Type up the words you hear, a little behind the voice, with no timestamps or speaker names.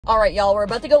Alright y'all, we're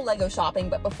about to go Lego shopping,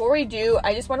 but before we do,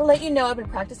 I just want to let you know I've been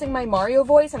practicing my Mario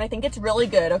voice and I think it's really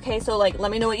good, okay? So like,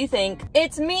 let me know what you think.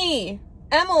 It's me,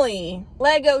 Emily,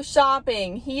 Lego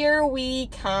shopping, here we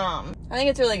come. I think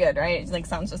it's really good, right? It like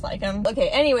sounds just like him. Okay,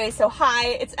 anyway, so hi,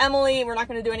 it's Emily. We're not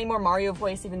gonna do any more Mario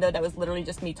voice, even though that was literally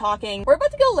just me talking. We're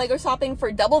about to go Lego shopping for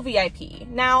double VIP.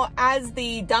 Now, as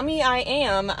the dummy I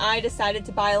am, I decided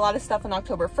to buy a lot of stuff on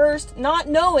October 1st, not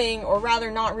knowing, or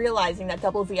rather not realizing that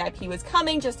double VIP was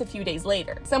coming just a few days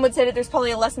later. Some would say that there's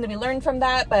probably a lesson to be learned from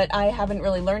that, but I haven't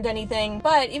really learned anything.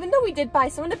 But even though we did buy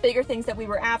some of the bigger things that we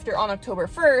were after on October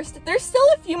 1st, there's still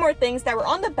a few more things that were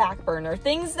on the back burner,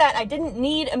 things that I didn't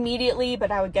need immediately,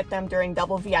 but I would get them during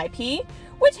double VIP,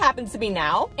 which happens to be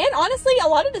now. And honestly, a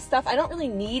lot of the stuff I don't really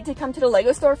need to come to the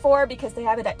Lego store for because they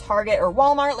have it at Target or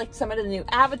Walmart, like some of the new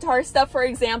Avatar stuff, for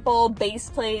example, base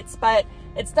plates, but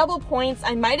it's double points,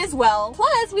 I might as well.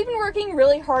 Plus, we've been working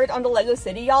really hard on the Lego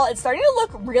City, y'all. It's starting to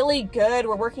look really good.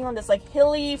 We're working on this like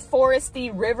hilly,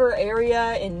 foresty river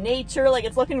area in nature. Like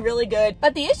it's looking really good.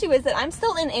 But the issue is that I'm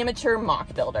still an amateur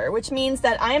mock builder, which means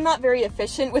that I am not very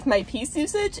efficient with my piece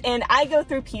usage and I go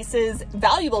through pieces,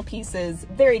 valuable pieces,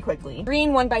 very quickly.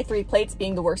 Green 1x3 plates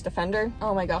being the worst offender.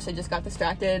 Oh my gosh, I just got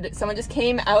distracted. Someone just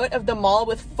came out of the mall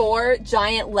with 4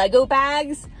 giant Lego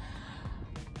bags.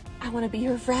 I want to be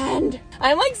your friend.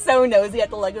 I'm like so nosy at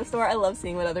the Lego store. I love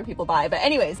seeing what other people buy. But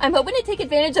anyways, I'm hoping to take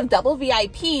advantage of double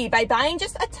VIP by buying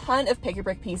just a ton of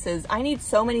pick-a-brick pieces. I need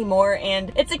so many more,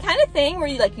 and it's the kind of thing where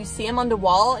you see them on the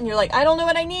wall and you're like, I don't know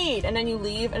what I need. And then you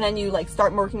leave and then you like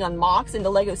start working on mocks in the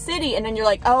Lego City and then you're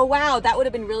like, oh wow, that would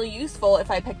have been really useful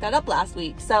if I picked that up last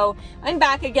week. So I'm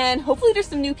back again. Hopefully there's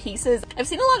some new pieces. I've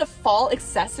seen a lot of fall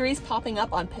accessories popping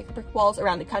up on pick-a-brick walls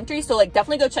around the country. So like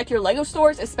definitely go check your Lego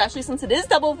stores, especially since it is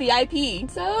double VIP.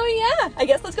 So yeah, I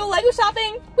guess let's go Lego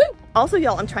shopping. Woo! Also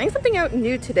y'all, I'm trying something out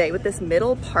new today with this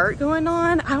middle part going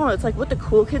on. I don't know, it's like what the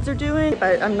cool kids are doing,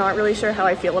 but I'm not really ssure how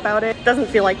I feel about it. Doesn't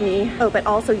feel like me. Oh, but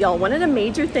also y'all, one of the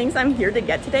major things I'm here to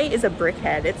get today is a brick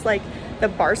head. It's like the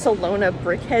Barcelona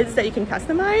brick heads that you can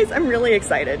customize. I'm really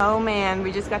excited. Oh man,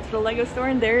 we just got to the Lego store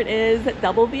and there it is,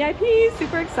 double VIP,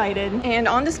 super excited. And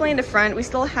on display in the front, we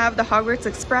still have the Hogwarts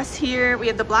Express here. We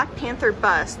have the Black Panther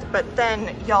bust, but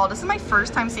then y'all, this is my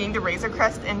first time seeing the Razor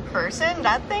Crest in person.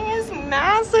 That thing is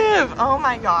massive. Oh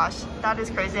my gosh, that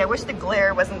is crazy. I wish the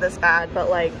glare wasn't this bad,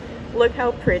 but like, look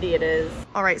how pretty it is.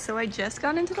 All right, so I just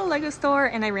got into the Lego store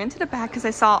and I ran to the back because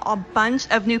I saw a bunch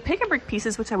of new pick-a-brick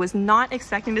pieces, which I was not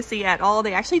expecting to see at all.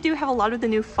 They actually do have a lot of the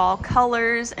new fall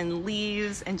colors and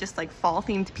leaves and just like fall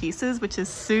themed pieces, which is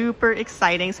super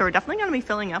exciting. So we're definitely gonna be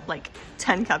filling up like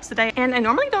 10 cups today. And I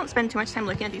normally don't spend too much time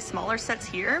looking at these smaller sets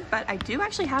here, but I do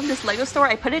actually have this Lego store.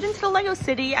 I put it into the Lego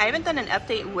City. I haven't done an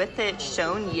update with it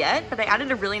shown yet, but I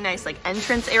added a really nice like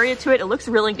entrance area to it. It looks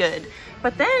really good.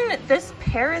 But then this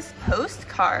Paris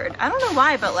postcard, I don't know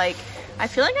why, but like, I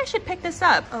feel like I should pick this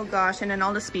up. Oh gosh, and then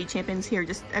all the speed champions here,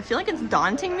 just, I feel like it's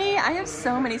daunting me. I have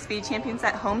so many speed champions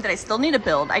at home that I still need to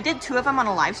build. I did 2 of them on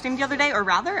a live stream the other day, or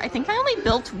rather, I think I only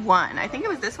built 1. I think it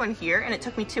was this one here, and it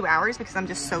took me 2 hours because I'm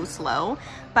just so slow.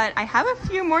 But I have a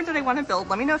few more that I want to build.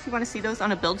 Let me know if you want to see those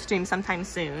on a build stream sometime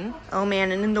soon. Oh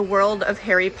man, and in the world of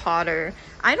Harry Potter,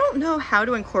 I don't know how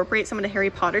to incorporate some of the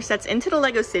Harry Potter sets into the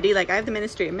Lego City. Like I have the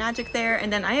Ministry of Magic there,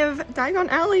 and then I have Diagon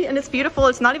Alley, and it's beautiful.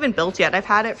 It's not even built yet. I've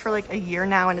had it for like a year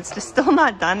now, and it's just still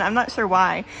not done. I'm not sure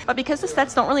why. But because the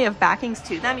sets don't really have backings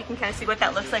to them, you can kind of see what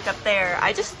that looks like up there.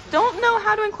 I just don't know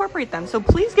how to incorporate them, so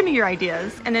please give me your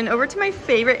ideas. And then over to my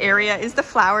favorite area is the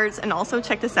flowers, and also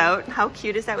check this out. How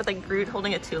cute is that with like Groot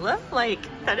holding a tulip? Like,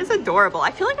 that is adorable.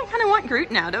 I feel like I kind of want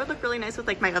Groot now. That would look really nice with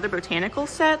like my other botanical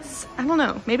sets. I don't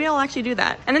know. Maybe I'll actually do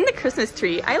that. And then the Christmas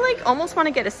tree. I like almost want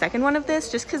to get a second one of this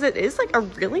just because it is like a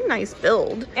really nice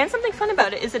build. And something fun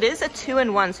about it is a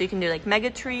 2-in-1, so you can do like mega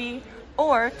tree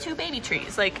or 2 baby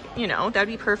trees. Like, you know, that'd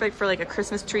be perfect for like a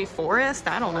Christmas tree forest.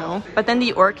 I don't know. But then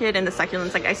the orchid and the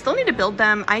succulents, like I still need to build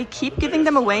them. I keep giving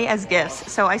them away as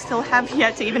gifts, so I still have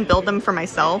yet to even build them for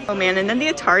myself. Oh man, and then the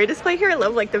Atari display here. I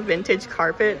love like the vintage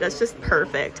carpet. That's just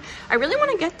perfect. I really want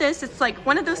to get this. It's like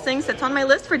one of those things that's on my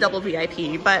list for double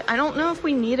VIP, but I don't know if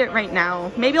we need it right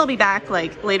now. Maybe I'll be back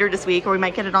like later this week, or we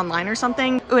might get it online or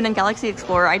something. Oh, and then Galaxy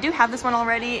Explorer. I do have this one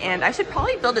already, and I should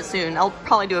probably build it soon. I'll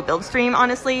probably do a build stream,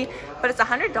 honestly. But but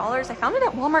it's $100. I found it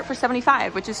at Walmart for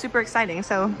 $75, which is super exciting.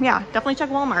 So yeah, definitely check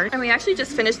Walmart. And we actually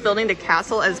just finished building the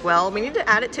castle as well. We need to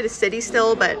add it to the city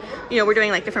still, but you know, we're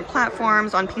doing like different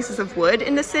platforms on pieces of wood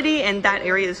in the city, and that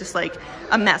area is just like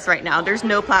a mess right now. There's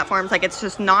no platforms, like it's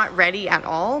just not ready at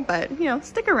all, but you know,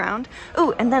 stick around.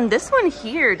 Oh, and then this one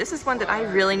here, this is one that I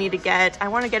really need to get. I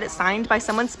want to get it signed by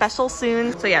someone special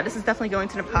soon. So yeah, this is definitely going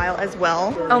to the pile as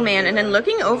well. Oh man, and then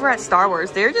looking over at Star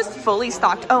Wars, they're just fully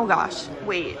stocked. Oh gosh,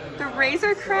 wait, the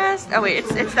Razor Crest. Oh wait, it's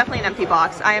definitely an empty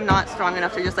box. I am not strong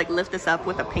enough to just like lift this up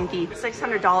with a pinky.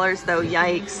 $600 though,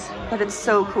 yikes. But it's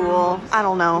so cool. I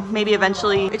don't know, maybe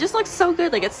eventually. It just looks so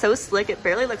good, like it's so slick. It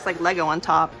barely looks like Lego on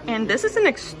top. And this is an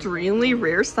extremely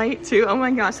rare sight too. Oh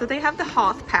my gosh, so they have the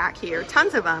Hoth pack here,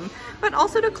 tons of them, but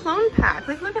also the clone pack.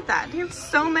 Like look at that, they have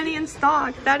so many in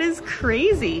stock. That is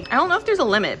crazy. I don't know if there's a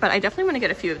limit, but I definitely want to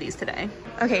get a few of these today.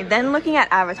 Okay, then looking at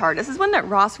Avatar, this is one that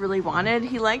Ross really wanted.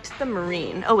 He liked the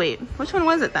Marine. Oh wait, which one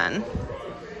was it then?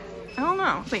 I don't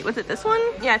know. Wait, was it this one?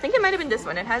 Yeah, I think it might have been this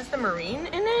one. It has the Marine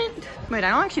in it. Wait,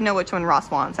 I don't actually know which one Ross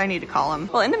wants. I need to call him.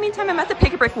 Well, in the meantime, I'm at the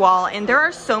Pick a Brick wall, and there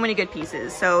are so many good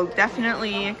pieces. So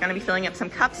definitely gonna be filling up some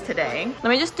cups today. Let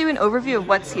me just do an overview of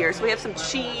what's here. So we have some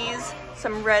cheese,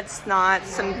 some red snot,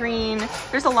 some green.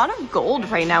 There's a lot of gold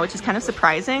right now, which is kind of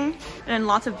surprising. And then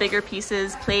lots of bigger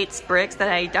pieces, plates, bricks that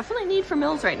I definitely need for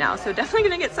Mills right now. So definitely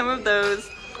gonna get some of those.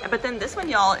 But then this one,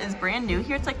 y'all, is brand new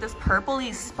here. It's like this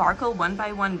purpley sparkle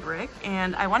 1x1 brick,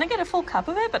 and I want to get a full cup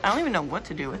of it, but I don't even know what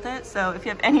to do with it. So if you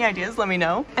have any ideas, let me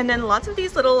know. And then lots of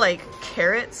these little like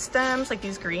carrot stems, like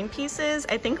these green pieces.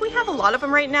 I think we have a lot of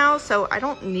them right now, so I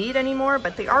don't need any more,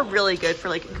 but they are really good for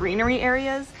like greenery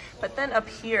areas. But then up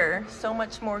here, so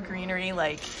much more greenery.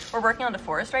 Like we're working on the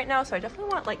forest right now, so I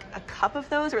definitely want like a cup of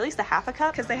those, or at least a half a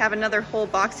cup, because they have another whole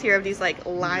box here of these like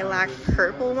lilac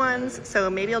purple ones. So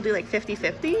maybe I'll do like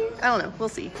 50-50. I don't know, we'll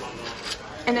see.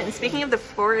 And then speaking of the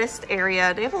forest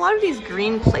area, they have a lot of these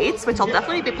green plates, which I'll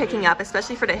definitely be picking up,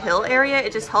 especially for the hill area.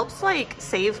 It just helps like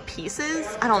save pieces.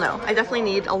 I don't know, I definitely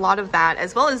need a lot of that,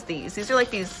 as well as these. These are like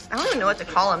these, I don't even know what to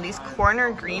call them, these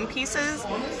corner green pieces.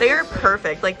 They are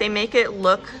perfect. Like they make it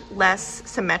look less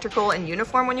symmetrical and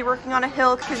uniform when you're working on a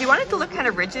hill, because you want it to look kind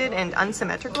of rigid and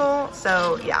unsymmetrical.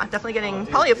 So yeah, definitely getting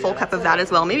probably a full cup of that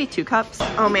as well, maybe 2 cups.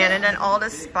 Oh man, and then all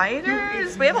the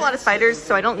spiders. We have a lot of spiders,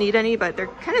 so I don't need any, but they're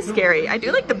kind of scary. I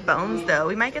do like the bones though.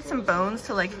 We might get some bones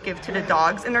to like give to the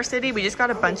dogs in our city. We just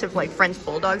got a bunch of like French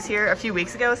bulldogs here a few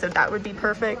weeks ago, so that would be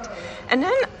perfect. And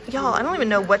then y'all, I don't even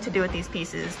know what to do with these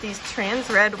pieces. These trans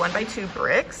red 1x2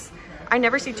 bricks. I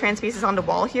never see trans pieces on the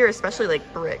wall here, especially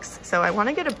like bricks. So I want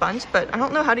to get a bunch, but I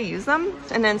don't know how to use them.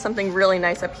 And then something really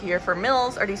nice up here for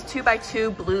Mills are these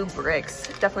 2x2 blue bricks.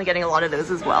 Definitely getting a lot of those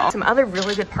as well. Some other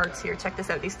really good parts here. Check this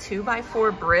out. These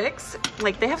 2x4 bricks.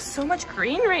 Like they have so much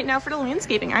green right now for the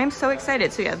landscaping. I am so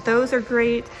excited. So yeah, those are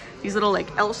great. These little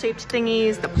like L-shaped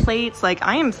thingies, the plates, like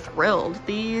I am thrilled.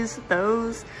 These,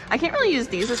 those. I can't really use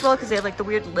these as well because they have like the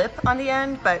weird lip on the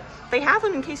end, but they have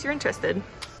them in case you're interested.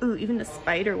 Ooh, even the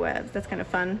spider webs, that's kind of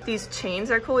fun. These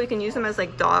chains are cool, you can use them as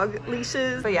like dog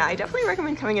leashes. But yeah, I definitely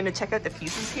recommend coming in to check out the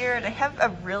pieces here. They have a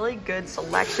really good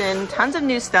selection, tons of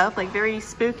new stuff, like very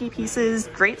spooky pieces,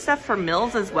 great stuff for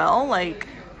Mills as well. Like,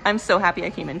 I'm so happy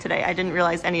I came in today. I didn't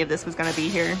realize any of this was gonna be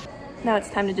here. Now it's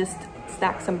time to just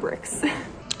stack some bricks.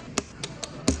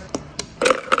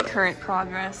 Current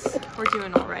progress, we're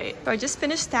doing all right. So I just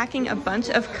finished stacking a bunch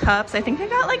of cups. I think I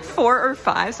got like 4 or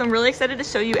 5, so I'm really excited to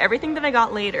show you everything that I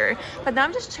got later. But now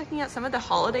I'm just checking out some of the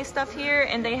holiday stuff here,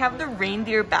 and they have the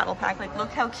reindeer battle pack. Like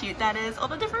look how cute that is. All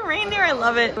the different reindeer, I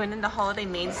love it. Going into Holiday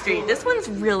Main Street, this one's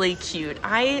really cute.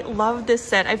 I love this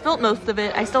set. I've built most of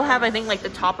it. I still have, I think, like the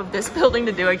top of this building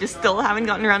to do. I just still haven't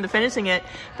gotten around to finishing it,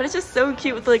 but it's just so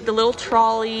cute with like the little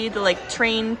trolley, the like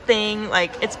train thing.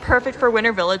 Like it's perfect for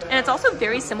Winter Village, and it's also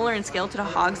very similar in scale to the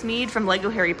Hogsmeade from Lego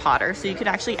Harry Potter, so you could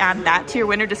actually add that to your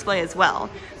winter display as well.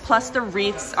 Plus the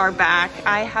wreaths are back.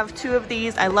 I have 2 of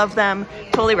these. I love them.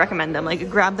 Totally recommend them. Like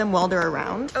grab them while they're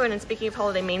around. Oh, and then speaking of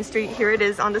Holiday Main Street, here it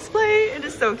is on display. It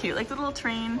is so cute, like the little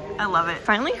train. I love it.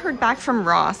 Finally heard back from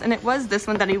Ross, and it was this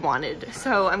one that he wanted.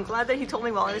 So I'm glad that he told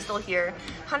me while I was still here.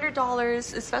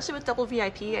 $100, especially with double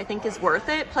VIP, I think is worth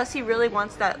it. Plus he really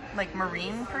wants that like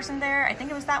marine person there. I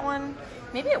think it was that one.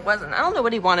 Maybe it wasn't. I don't know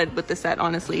what he wanted with the set,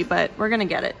 honestly, but we're gonna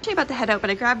get it. I'm actually about to head out, but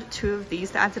I grabbed 2 of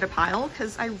these to add to the pile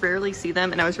because I rarely see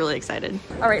them, and I was really excited.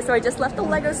 All right, so I just left the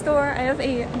Lego store. I have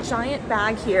a giant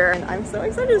bag here, and I'm so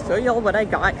excited to show y'all what I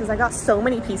got because I got so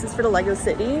many pieces for the Lego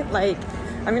City. Like,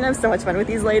 I'm gonna have so much fun with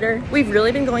these later. We've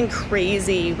really been going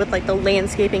crazy with like the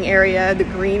landscaping area, the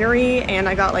greenery, and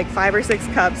I got like 5 or 6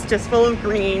 cups just full of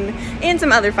green and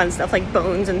some other fun stuff like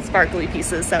bones and sparkly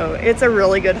pieces. So it's a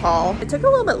really good haul. It took a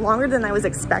little bit longer than I was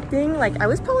expecting. Like I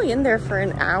was probably in there for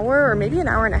an hour or maybe an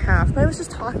hour and a half, but I was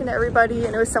just talking to everybody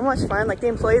and it was so much fun. Like the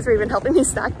employees were even helping me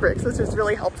stack bricks, which was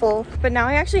really helpful. But now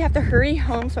I actually have to hurry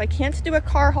home, so I can't do a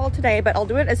car haul today, but I'll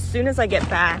do it as soon as I get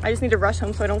back. I just need to rush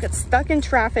home so I don't get stuck in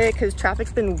traffic because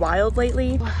traffic's been wild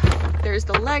lately. There's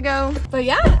the Lego. But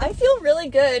yeah, I feel really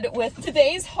good with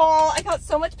today's haul. I got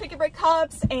so much pick and break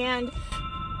cups and,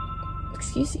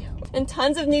 excuse you, and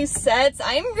tons of new sets.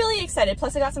 I'm really excited.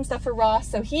 Plus I got some stuff for Ross,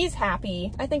 so he's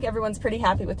happy. I think everyone's pretty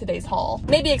happy with today's haul.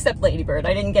 Maybe except Ladybird.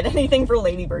 I didn't get anything for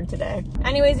Ladybird today.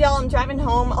 Anyways, y'all, I'm driving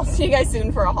home. I'll see you guys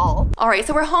soon for a haul. All right,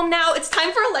 so we're home now. It's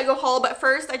time for a Lego haul, but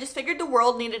first I just figured the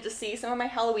world needed to see some of my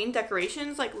Halloween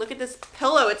decorations. Like, look at this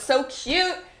pillow. It's so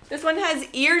cute. This one has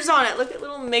ears on it. Look at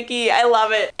little Mickey. I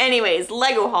love it. Anyways,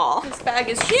 Lego haul. This bag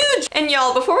is huge. And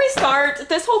y'all, before we start,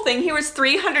 this whole thing here was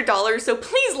 $300, so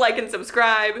please like and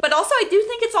subscribe. But also, I do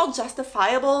think it's all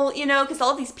justifiable, you know, because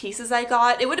all of these pieces I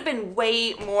got, it would have been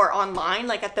way more online,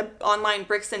 like at the online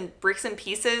bricks and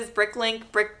pieces, Bricklink,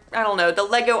 I don't know, the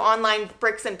Lego online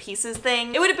bricks and pieces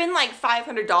thing. It would have been like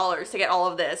 $500 to get all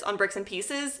of this on bricks and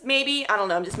pieces, maybe. I don't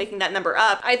know, I'm just making that number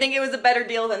up. I think it was a better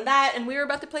deal than that, and we were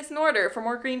about to place an order for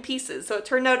more green pieces, so it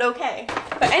turned out okay.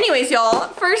 But anyways, y'all,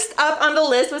 first up on the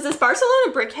list was this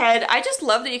Barcelona brick head. I just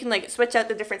love that you can like switch out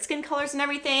the different skin colors and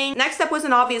everything. Next up was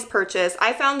an obvious purchase.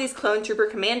 I found these Clone Trooper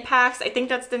command packs. I think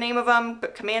that's the name of them,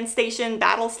 but command station,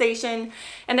 battle station.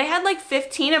 And they had like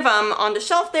 15 of them on the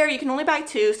shelf there. You can only buy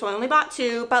 2, so I only bought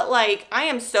 2, but like, I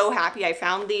am so happy I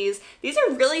found these. These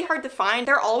are really hard to find.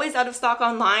 They're always out of stock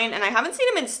online, and I haven't seen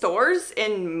them in stores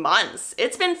in months.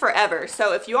 It's been forever.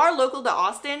 So if you are local to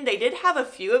Austin, they did have a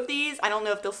few of these. I don't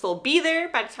know if they'll still be there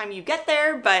by the time you get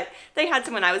there, but they had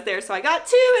some when I was there, so I got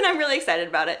 2, and I'm really excited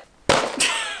about it.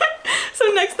 So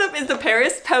next up is the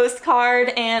Paris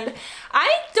postcard, and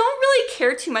I don't really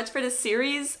care too much for this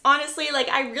series, honestly. Like,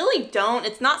 I really don't.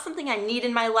 It's not something I need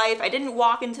in my life. I didn't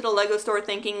walk into the Lego store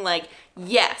thinking like,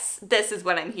 yes, this is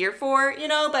what I'm here for, you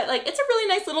know, but like, it's a really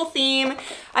nice little theme.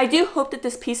 I do hope that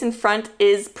this piece in front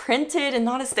is printed and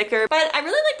not a sticker, but I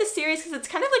really like this series because it's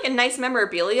kind of like a nice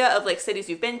memorabilia of like cities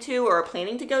you've been to or are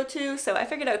planning to go to, so I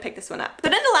figured I would pick this one up.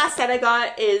 But then the last set I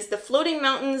got is the Floating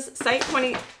Mountains Site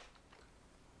 26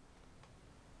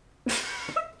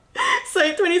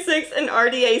 and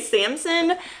RDA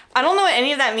Samson. I don't know what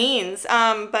any of that means,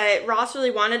 but Ross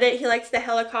really wanted it. He likes the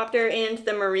helicopter and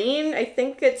the Marine. I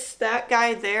think it's that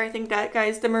guy there. I think that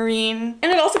guy's the Marine.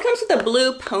 And it also comes with a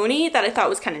blue pony that I thought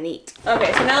was kind of neat.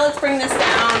 Okay, so now let's bring this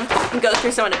down and go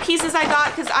through some of the pieces I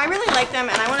got because I really like them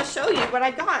and I want to show you what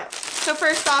I got. So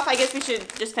first off, I guess we should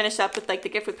just finish up with like the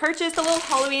gift with purchase, the little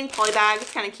Halloween poly bag.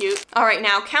 It's kind of cute. All right,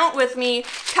 now count with me.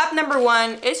 Cup number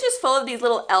 1, it's just full of these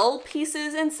little L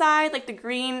pieces inside, like the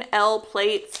green L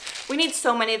plates. We need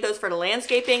so many of those for the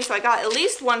landscaping, so I got at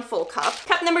least 1 full cup.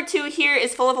 Cup number 2 here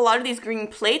is full of a lot of these green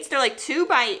plates. They're like 2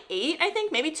 by 8, I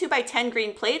think, maybe 2 by 10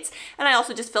 green plates. And I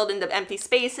also just filled in the empty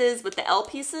spaces with the L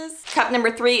pieces. Cup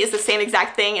number 3 is the same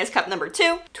exact thing as cup number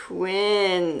 2.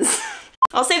 Twins.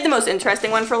 I'll save the most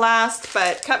interesting one for last,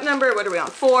 but cup number, what are we on,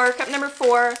 4? Cup number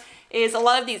 4 is a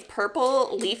lot of these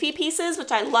purple leafy pieces,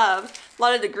 which I love. A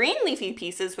lot of the green leafy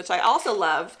pieces, which I also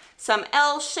love. Some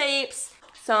L shapes,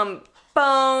 some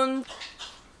bones.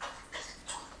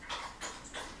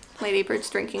 Ladybird's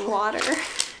drinking water.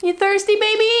 You thirsty,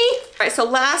 baby? All right, so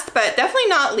last but definitely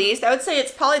not least, I would say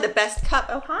it's probably the best cup.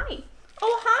 Oh, hi.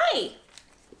 Oh, hi.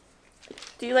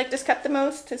 Do you like this cup the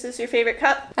most? Is this your favorite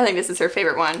cup? I think this is her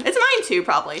favorite one. It's mine too,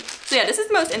 probably. So yeah, this is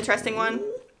the most interesting one.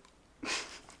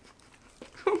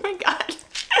 Oh my God.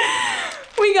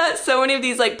 We got so many of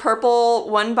these like purple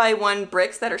 1x1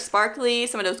 bricks that are sparkly,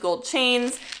 some of those gold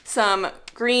chains, some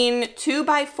green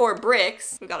 2x4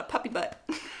 bricks. We got a puppy butt.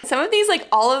 Some of these like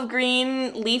olive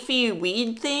green leafy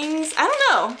weed things. I don't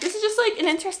know. This is just like an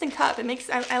interesting cup. It makes,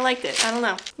 I liked it. I don't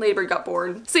know. Ladybird got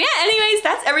bored. So yeah, anyways,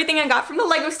 that's everything I got from the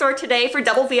Lego store today for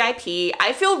Double VIP.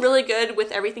 I feel really good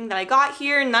with everything that I got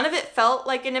here. None of it felt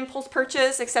like an impulse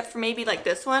purchase except for maybe like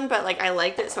this one, but like I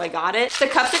liked it, so I got it. The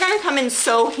cups are gonna come in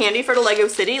so handy for the Lego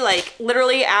city. Like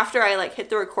literally after I like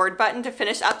hit the record button to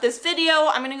finish up this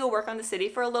video, I'm gonna go work on the city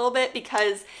for a little bit because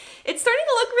because it's starting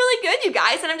to look really good, you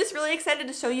guys, and I'm just really excited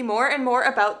to show you more and more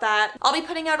about that. I'll be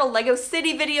putting out a Lego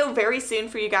City video very soon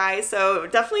for you guys, so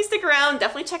definitely stick around,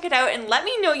 definitely check it out, and let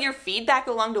me know your feedback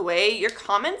along the way. Your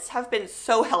comments have been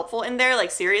so helpful in there,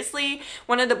 like seriously.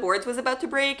 One of the boards was about to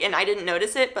break and I didn't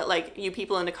notice it, but like you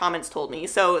people in the comments told me,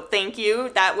 so thank you.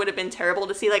 That would have been terrible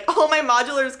to see like all my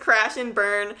modulars crash and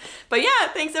burn. But yeah,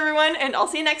 thanks everyone, and I'll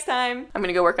see you next time. I'm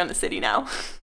gonna go work on the city now.